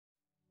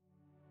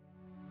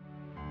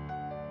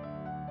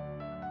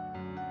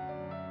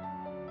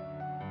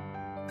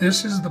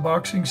This is the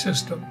boxing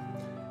system.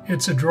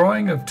 It's a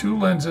drawing of two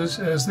lenses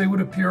as they would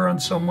appear on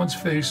someone's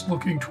face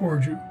looking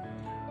toward you.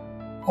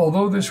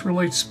 Although this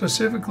relates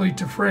specifically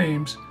to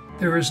frames,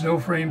 there is no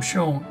frame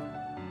shown.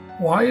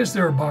 Why is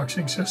there a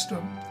boxing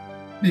system?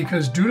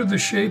 Because due to the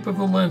shape of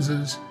the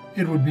lenses,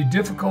 it would be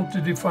difficult to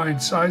define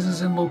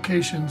sizes and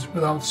locations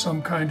without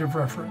some kind of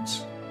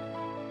reference.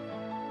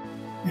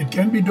 It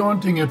can be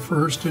daunting at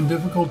first and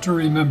difficult to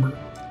remember.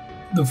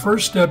 The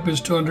first step is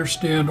to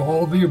understand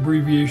all the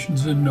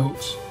abbreviations and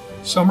notes.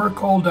 Some are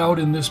called out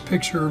in this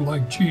picture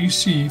like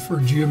GC for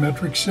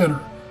geometric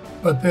center,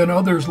 but then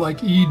others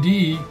like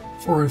ED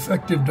for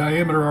effective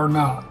diameter are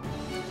not.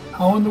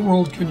 How in the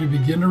world can you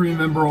begin to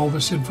remember all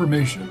this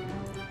information?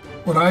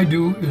 What I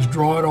do is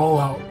draw it all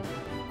out.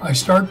 I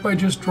start by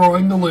just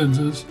drawing the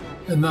lenses,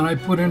 and then I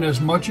put in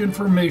as much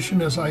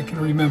information as I can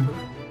remember.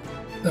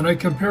 Then I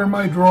compare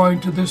my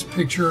drawing to this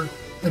picture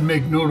and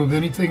make note of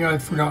anything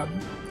I've forgotten.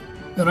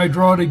 Then I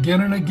draw it again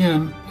and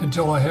again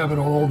until I have it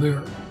all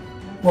there.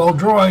 While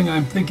drawing,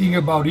 I'm thinking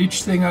about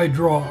each thing I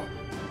draw.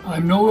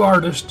 I'm no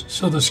artist,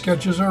 so the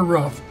sketches are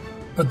rough,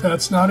 but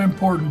that's not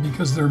important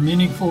because they're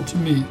meaningful to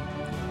me.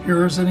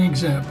 Here is an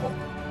example.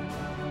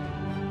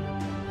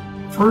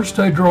 First,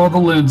 I draw the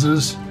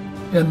lenses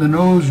and the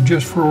nose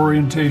just for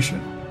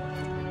orientation.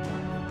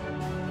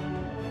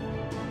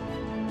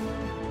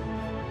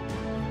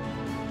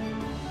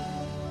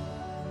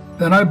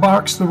 Then I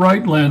box the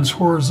right lens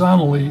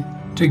horizontally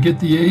to get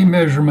the A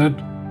measurement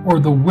or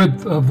the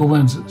width of the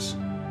lenses.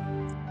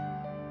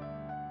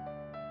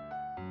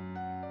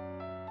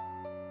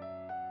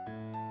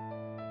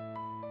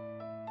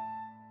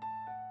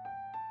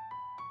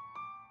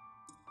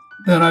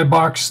 Then I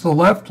box the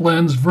left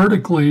lens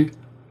vertically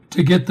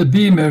to get the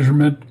B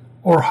measurement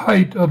or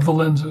height of the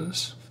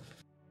lenses.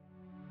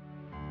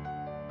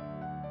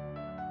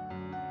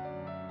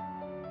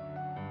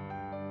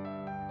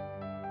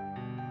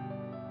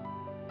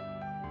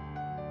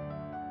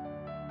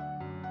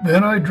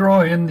 Then I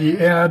draw in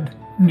the add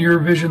near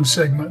vision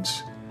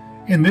segments.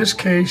 In this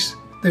case,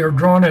 they are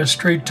drawn as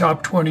straight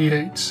top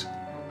 28s.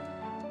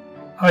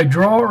 I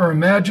draw or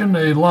imagine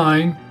a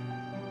line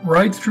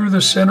right through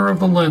the center of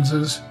the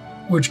lenses,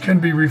 which can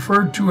be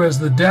referred to as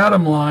the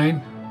datum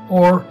line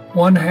or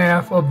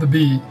 1/2 of the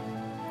B.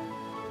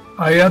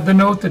 I add the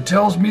note that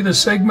tells me the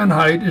segment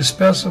height is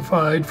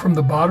specified from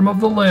the bottom of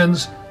the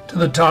lens to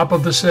the top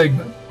of the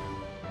segment.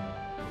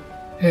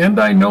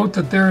 And I note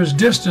that there is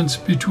distance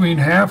between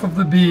 1/2 of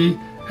the B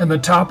and the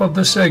top of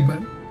the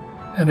segment,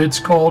 and it's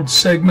called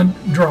segment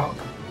drop.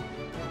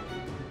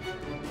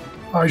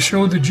 I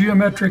show the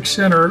geometric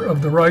center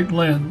of the right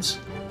lens.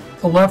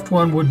 The left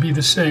one would be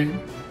the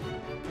same.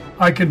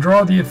 I can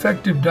draw the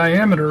effective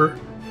diameter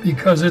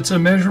because it's a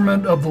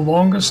measurement of the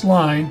longest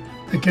line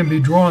that can be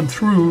drawn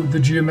through the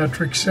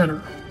geometric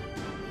center.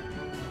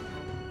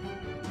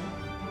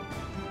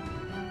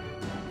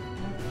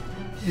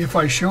 If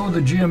I show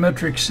the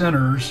geometric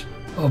centers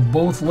of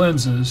both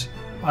lenses,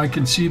 I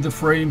can see the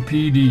frame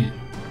PD.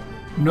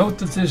 Note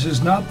that this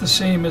is not the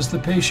same as the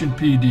patient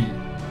PD.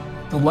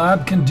 The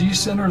lab can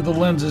decenter the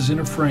lenses in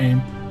a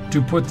frame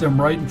to put them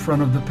right in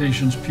front of the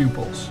patient's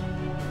pupils.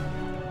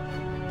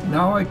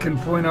 Now I can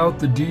point out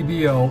the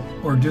DBL,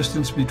 or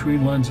distance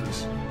between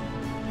lenses.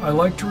 I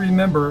like to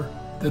remember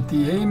that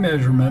the A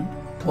measurement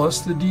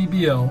plus the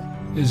DBL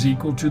is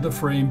equal to the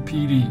frame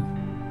PD.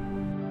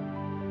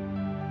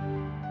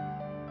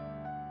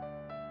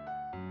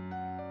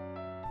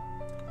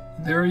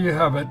 There you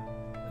have it.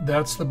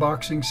 That's the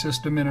boxing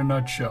system in a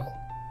nutshell.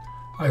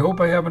 I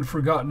hope I haven't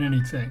forgotten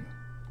anything.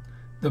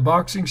 The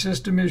boxing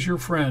system is your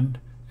friend,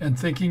 and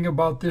thinking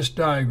about this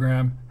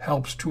diagram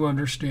helps to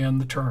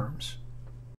understand the terms.